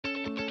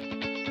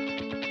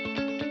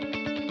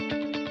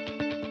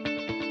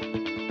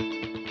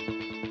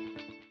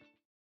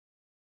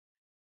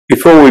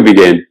Before we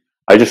begin,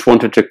 I just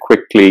wanted to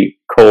quickly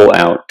call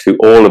out to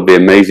all of the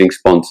amazing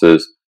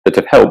sponsors that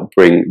have helped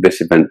bring this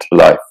event to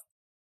life.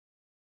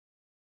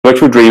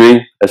 Virtual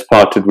Dreaming has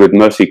partnered with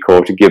Mercy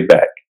Corps to give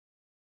back.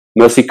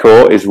 Mercy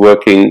Corps is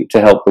working to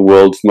help the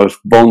world's most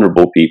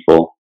vulnerable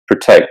people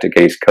protect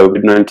against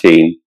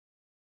COVID-19,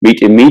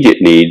 meet immediate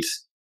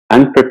needs,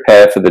 and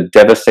prepare for the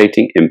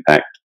devastating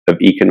impact of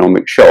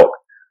economic shock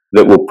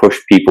that will push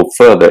people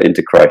further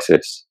into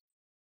crisis.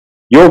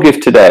 Your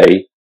gift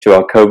today to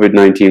our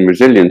COVID-19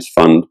 Resilience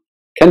Fund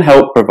can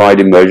help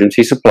provide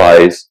emergency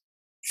supplies,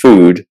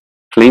 food,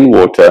 clean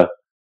water,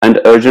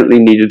 and urgently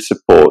needed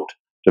support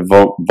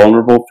to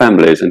vulnerable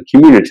families and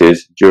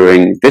communities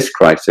during this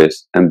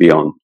crisis and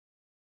beyond.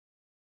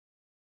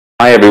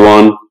 Hi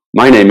everyone,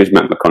 my name is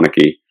Matt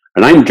McConaughey,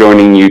 and I'm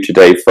joining you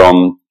today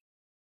from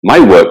my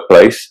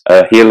workplace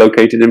here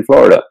located in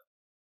Florida.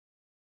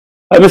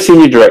 I'm a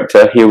senior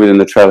director here within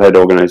the Trailhead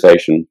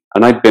organization,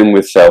 and I've been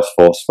with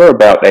Salesforce for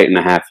about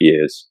 8.5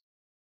 years.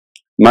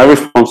 My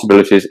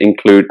responsibilities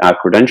include our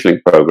credentialing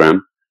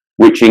program,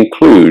 which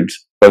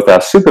includes both our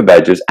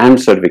Superbadges and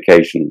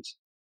certifications,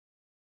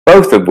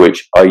 both of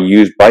which are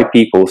used by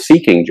people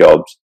seeking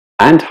jobs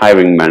and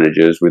hiring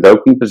managers with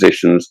open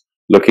positions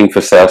looking for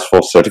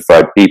Salesforce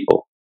certified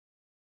people.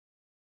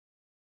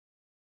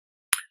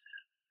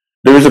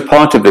 There is a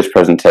part of this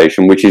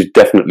presentation which is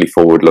definitely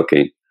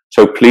forward-looking,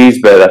 so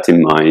please bear that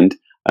in mind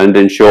and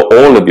ensure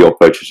all of your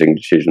purchasing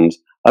decisions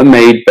are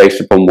made based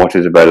upon what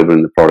is available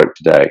in the product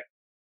today.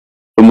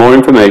 For more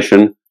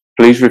information,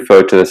 please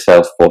refer to the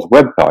Salesforce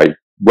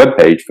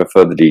webpage for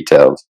further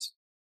details.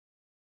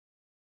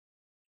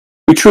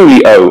 We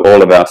truly owe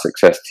all of our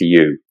success to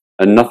you,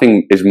 and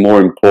nothing is more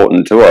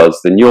important to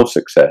us than your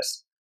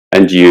success,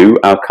 and you,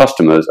 our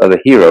customers, are the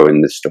hero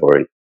in this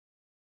story.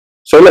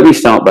 So let me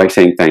start by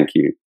saying thank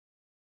you.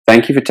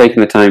 Thank you for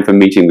taking the time for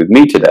meeting with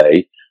me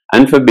today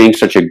and for being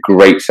such a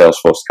great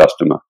Salesforce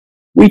customer.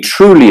 We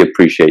truly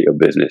appreciate your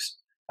business,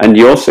 and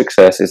your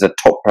success is a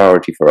top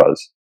priority for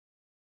us.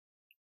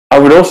 I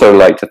would also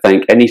like to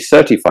thank any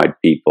certified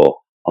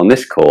people on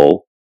this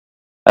call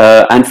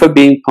and for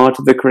being part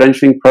of the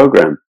credentialing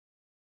program.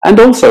 And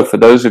also for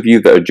those of you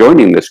that are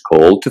joining this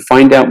call to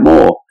find out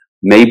more,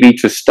 maybe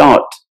to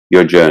start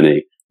your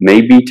journey,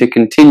 maybe to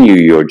continue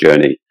your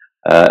journey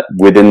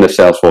within the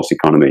Salesforce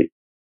economy.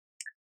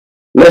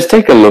 Let's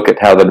take a look at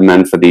how the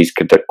demand for these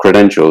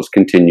credentials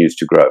continues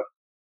to grow.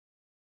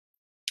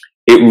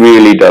 It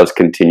really does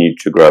continue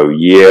to grow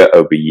year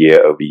over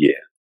year over year.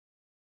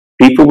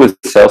 People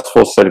with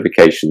Salesforce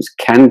certifications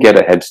can get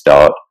a head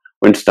start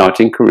when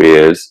starting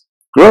careers,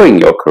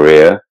 growing your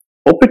career,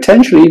 or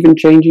potentially even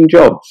changing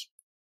jobs.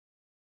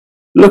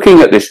 Looking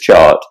at this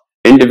chart,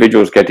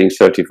 individuals getting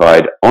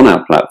certified on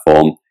our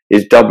platform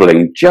is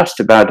doubling just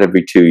about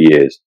every 2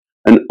 years,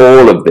 and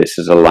all of this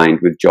is aligned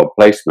with job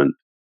placement.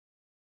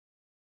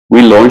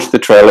 We launched the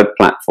Trailhead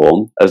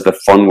platform as the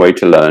fun way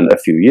to learn a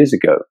few years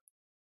ago.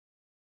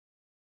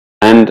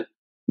 And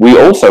we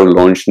also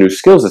launched new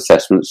skills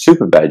assessment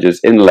Superbadges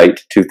in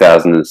late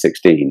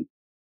 2016.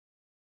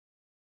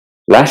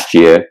 Last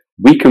year,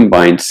 we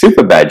combined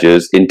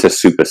Superbadges into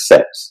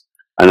Supersets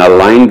and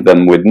aligned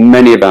them with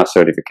many of our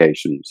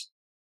certifications.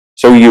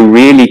 So you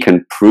really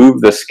can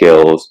prove the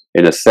skills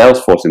in a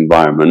Salesforce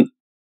environment.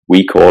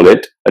 We call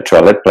it a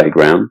Trailhead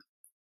playground.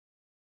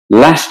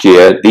 Last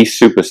year, these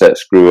supersets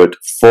grew at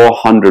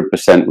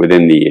 400%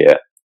 within the year,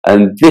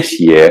 and this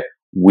year,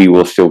 we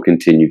will still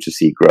continue to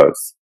see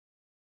growth.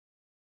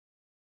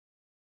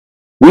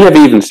 We have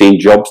even seen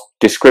job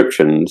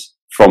descriptions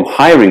from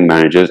hiring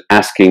managers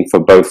asking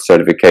for both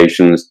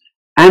certifications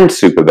and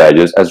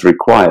Superbadges as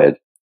required,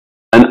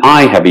 and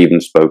I have even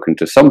spoken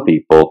to some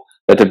people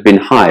that have been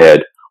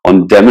hired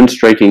on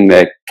demonstrating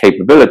their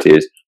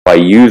capabilities by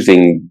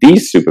using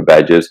these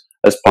Superbadges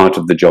as part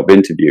of the job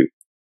interview.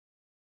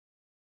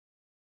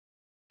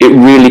 It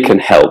really can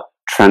help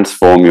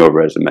transform your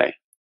resume.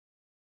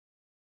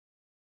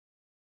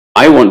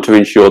 I want to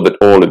ensure that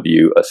all of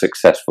you are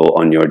successful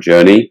on your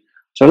journey,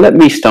 so let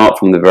me start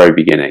from the very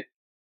beginning.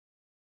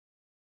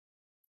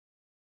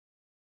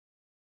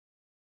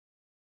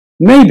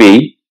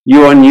 Maybe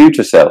you are new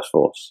to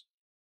Salesforce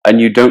and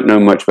you don't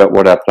know much about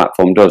what our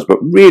platform does, but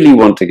really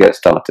want to get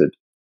started.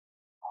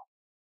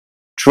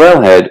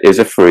 Trailhead is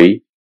a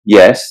free,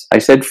 yes, I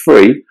said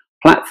free,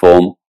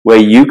 platform where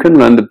you can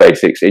learn the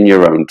basics in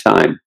your own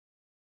time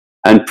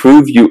and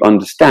prove you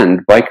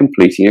understand by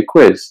completing a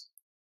quiz.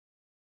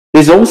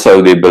 There's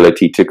also the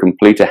ability to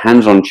complete a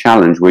hands-on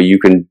challenge where you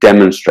can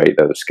demonstrate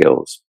those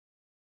skills.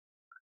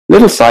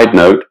 Little side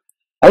note,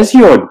 as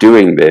you are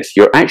doing this,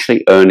 you're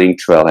actually earning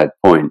Trailhead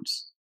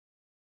points,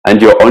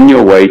 and you're on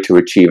your way to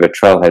achieve a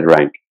Trailhead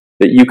rank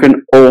that you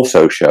can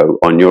also show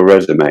on your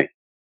resume.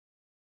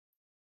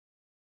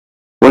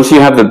 Once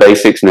you have the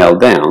basics nailed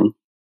down,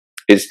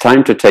 it's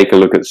time to take a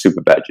look at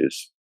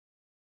Superbadges.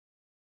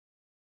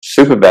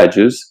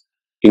 Superbadges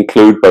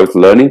include both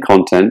learning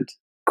content,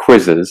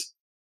 quizzes,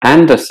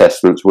 and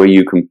assessments where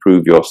you can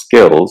prove your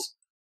skills,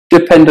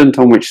 dependent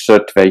on which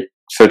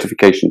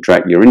certification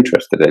track you're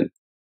interested in.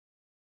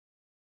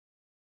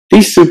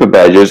 These super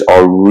badges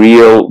are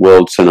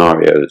real-world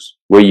scenarios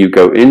where you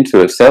go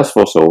into a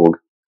Salesforce org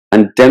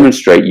and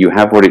demonstrate you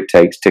have what it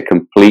takes to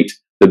complete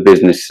the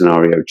business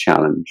scenario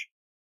challenge.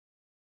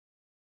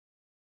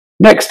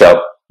 Next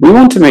up, we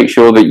want to make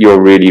sure that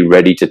you're really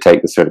ready to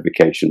take the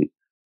certification,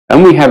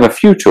 and we have a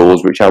few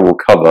tools which I will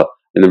cover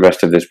in the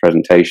rest of this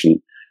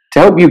presentation to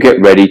help you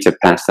get ready to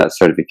pass that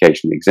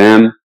certification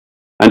exam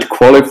and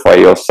qualify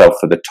yourself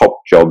for the top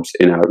jobs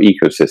in our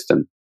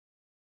ecosystem.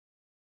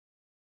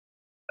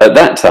 At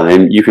that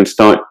time, you can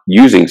start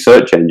using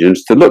search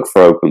engines to look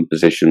for open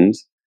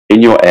positions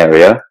in your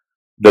area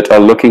that are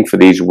looking for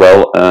these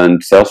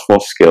well-earned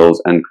Salesforce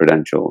skills and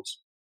credentials.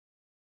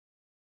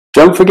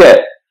 Don't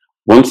forget,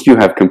 once you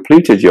have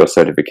completed your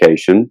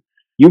certification,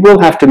 you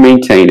will have to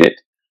maintain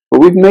it,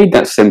 but we've made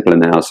that simpler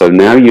now, so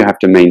now you have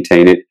to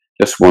maintain it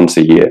just once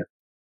a year.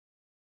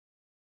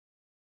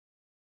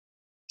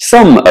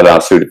 Some of our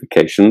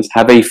certifications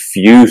have a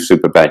few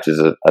super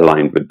badges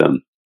aligned with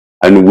them,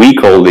 and we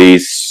call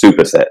these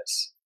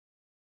supersets.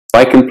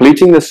 By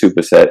completing the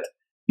superset,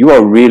 you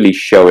are really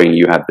showing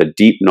you have the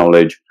deep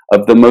knowledge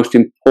of the most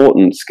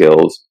important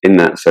skills in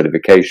that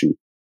certification.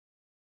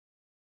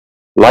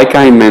 Like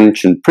I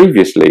mentioned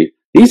previously,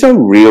 these are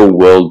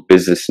real-world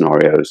business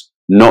scenarios,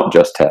 not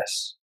just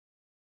tests.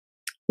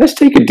 Let's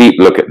take a deep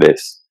look at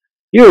this.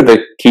 Here are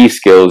the key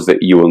skills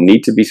that you will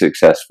need to be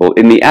successful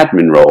in the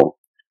admin role.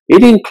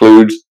 It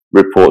includes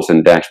reports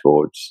and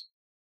dashboards.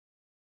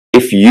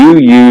 If you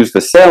use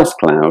the Sales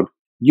Cloud,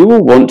 you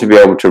will want to be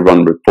able to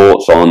run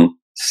reports on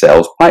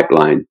sales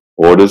pipeline,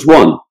 orders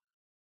won,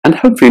 and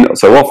hopefully not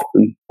so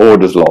often,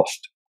 orders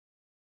lost,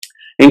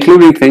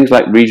 including things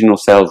like regional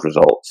sales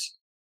results.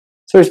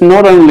 So it's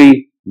not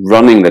only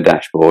running the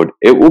dashboard,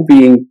 it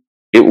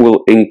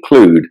will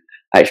include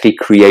actually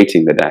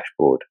creating the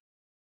dashboard.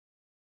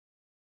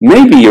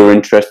 Maybe you're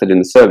interested in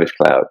the Service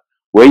Cloud,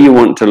 where you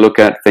want to look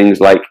at things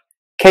like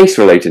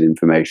case-related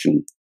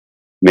information.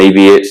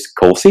 Maybe it's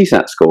call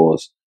CSAT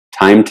scores,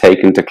 time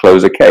taken to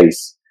close a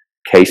case,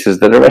 cases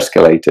that are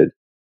escalated.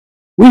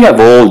 We have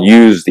all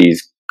used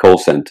these call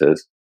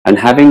centers, and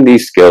having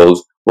these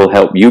skills will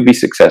help you be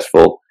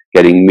successful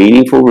getting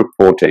meaningful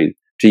reporting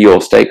to your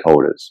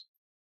stakeholders.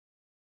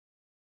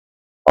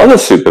 Other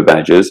super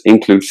badges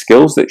include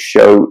skills that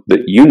show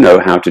that you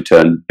know how to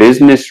turn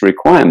business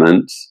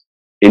requirements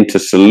into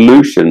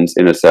solutions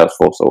in a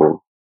Salesforce org.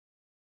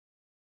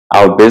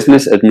 Our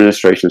Business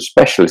Administration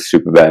Specialist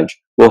super badge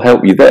will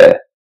help you there.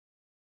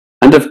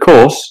 And of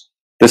course,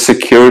 the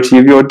security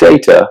of your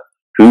data,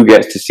 who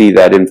gets to see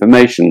that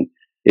information,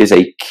 is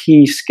a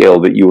key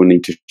skill that you will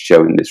need to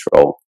show in this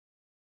role.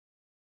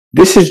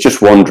 This is just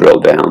one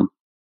drill down,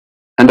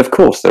 and of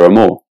course there are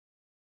more.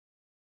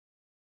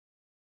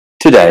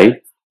 Today,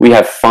 we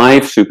have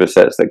 5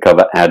 supersets that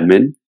cover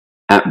admin,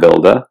 app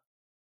builder,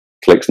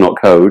 clicks not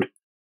code,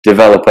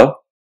 developer,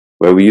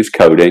 where we use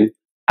coding,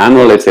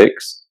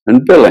 analytics,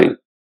 and billing.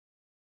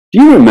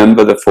 Do you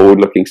remember the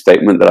forward-looking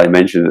statement that I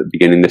mentioned at the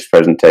beginning of this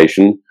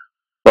presentation?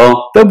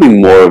 Well, there'll be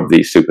more of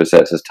these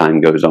supersets as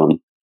time goes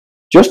on.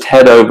 Just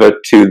head over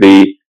to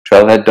the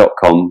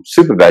trailhead.com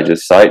Superbadges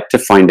site to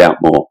find out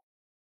more.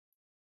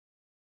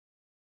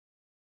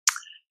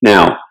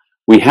 Now,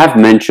 we have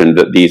mentioned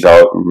that these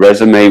are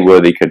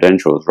resume-worthy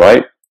credentials,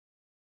 right?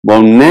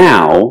 Well,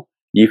 now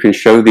you can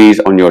show these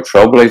on your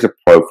Trailblazer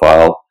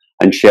profile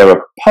and share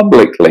a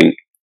public link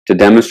to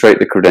demonstrate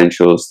the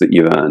credentials that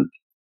you've earned.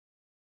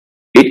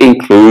 It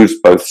includes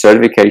both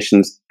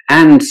certifications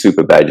and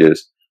super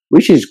badges,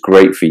 which is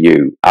great for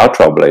you, our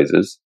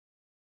Trailblazers.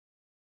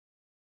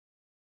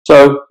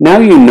 So now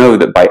you know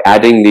that by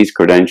adding these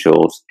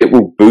credentials, it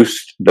will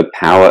boost the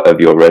power of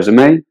your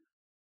resume.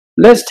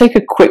 Let's take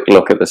a quick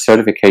look at the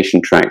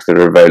certification tracks that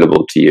are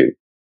available to you.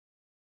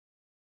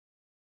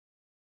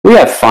 We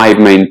have 5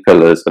 main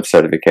pillars of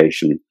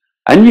certification,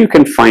 and you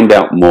can find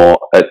out more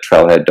at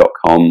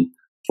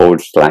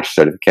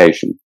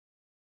trailhead.com/certification.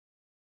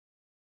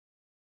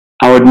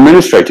 Our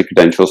administrator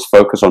credentials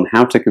focus on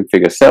how to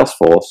configure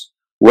Salesforce,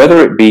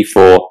 whether it be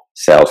for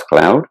Sales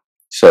Cloud,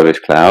 Service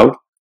Cloud,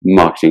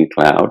 Marketing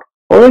Cloud,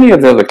 or any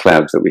of the other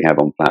clouds that we have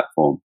on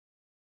platform.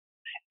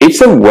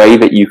 It's a way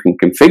that you can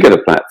configure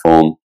the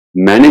platform,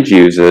 manage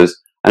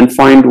users, and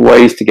find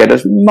ways to get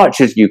as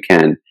much as you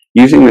can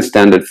using the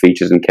standard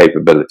features and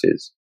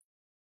capabilities.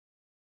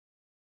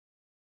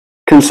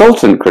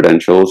 Consultant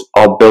credentials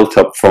are built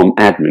up from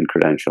admin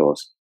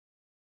credentials,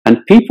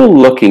 and people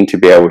looking to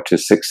be able to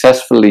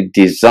successfully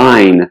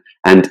design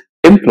and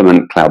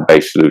implement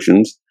cloud-based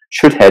solutions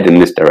should head in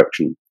this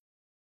direction.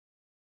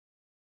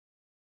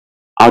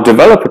 Our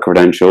developer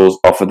credentials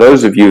are for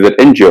those of you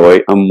that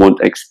enjoy and want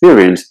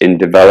experience in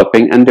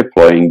developing and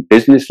deploying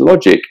business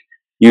logic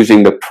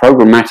using the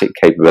programmatic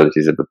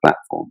capabilities of the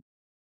platform.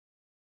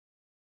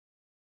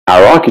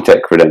 Our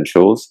architect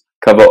credentials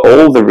cover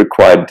all the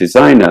required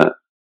designer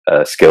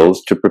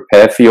skills to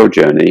prepare for your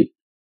journey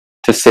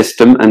to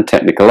system and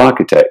technical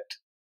architect.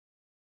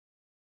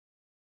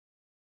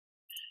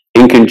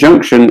 In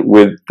conjunction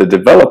with the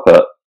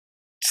developer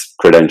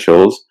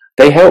credentials,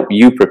 they help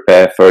you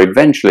prepare for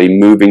eventually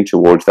moving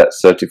towards that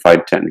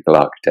certified technical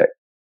architect.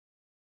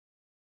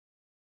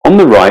 On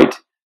the right,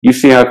 you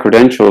see our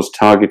credentials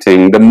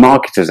targeting the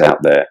marketers out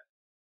there.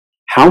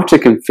 How to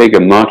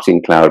configure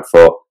Marketing Cloud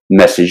for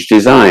message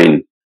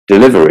design,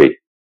 delivery.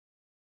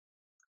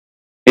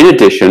 In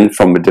addition,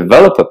 from a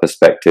developer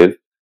perspective,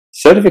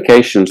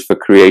 certifications for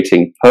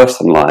creating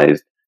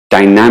personalized,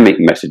 dynamic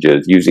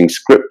messages using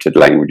scripted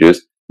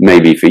languages may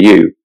be for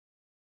you.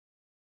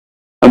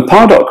 And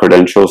Pardot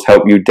credentials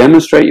help you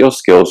demonstrate your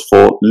skills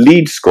for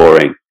lead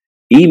scoring,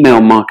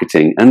 email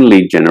marketing, and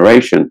lead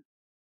generation.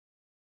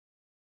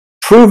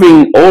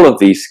 Proving all of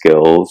these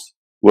skills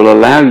will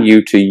allow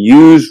you to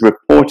use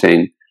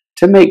reporting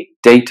to make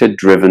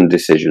data-driven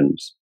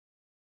decisions.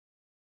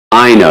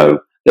 I know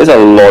there's a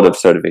lot of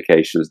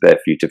certifications there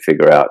for you to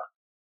figure out.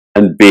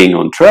 And being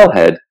on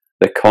Trailhead,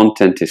 the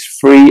content is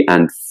free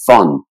and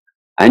fun,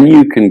 and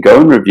you can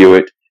go and review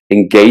it,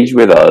 engage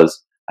with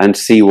us, and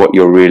see what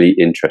you're really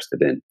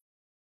interested in.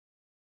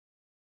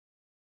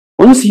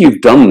 Once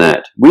you've done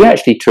that, we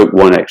actually took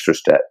one extra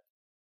step.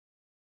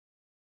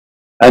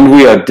 And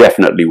we are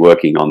definitely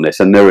working on this,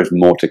 and there is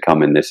more to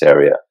come in this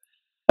area.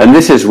 And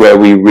this is where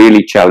we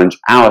really challenge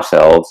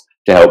ourselves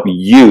to help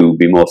you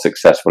be more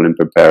successful in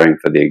preparing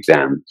for the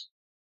exams.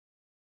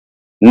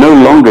 No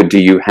longer do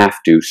you have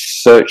to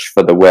search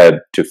for the web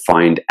to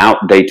find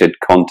outdated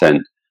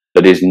content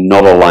that is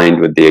not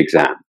aligned with the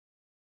exam.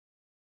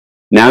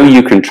 Now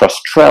you can trust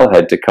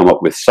Trailhead to come up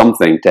with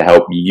something to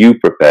help you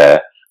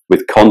prepare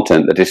with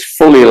content that is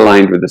fully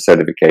aligned with the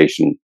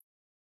certification.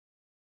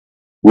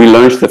 We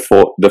launched the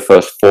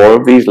first 4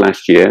 of these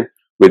last year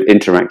with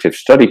interactive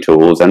study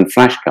tools and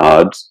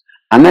flashcards,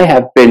 and they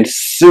have been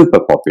super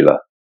popular.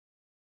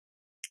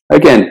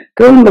 Again,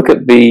 go and look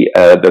at the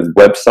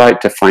website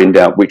to find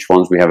out which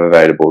ones we have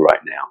available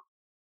right now.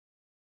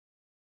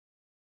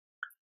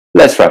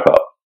 Let's wrap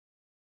up.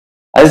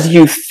 As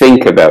you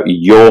think about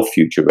your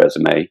future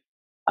resume,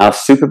 our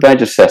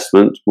Superbadge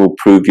assessment will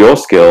prove your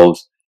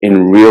skills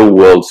in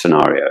real-world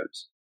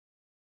scenarios.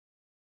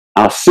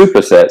 Our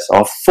supersets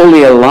are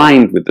fully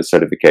aligned with the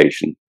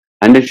certification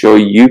and ensure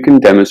you can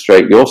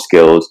demonstrate your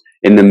skills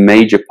in the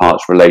major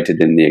parts related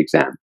in the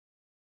exam,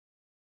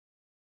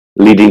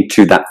 leading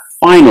to that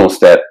final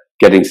step,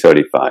 getting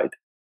certified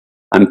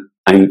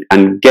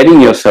and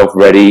getting yourself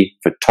ready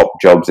for top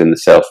jobs in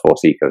the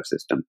Salesforce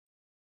ecosystem.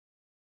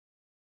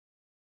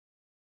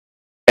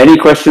 Any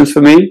questions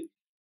for me?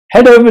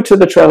 Head over to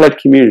the Trailhead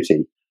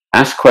community,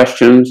 ask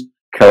questions,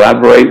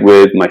 collaborate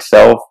with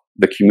myself,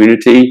 the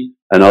community,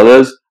 and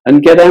others,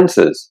 and get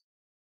answers.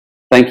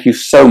 Thank you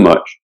so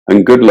much,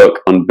 and good luck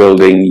on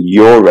building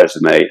your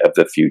resume of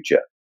the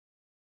future.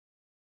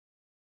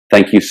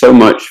 Thank you so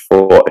much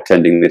for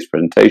attending this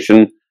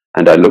presentation,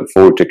 and I look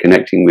forward to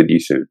connecting with you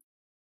soon.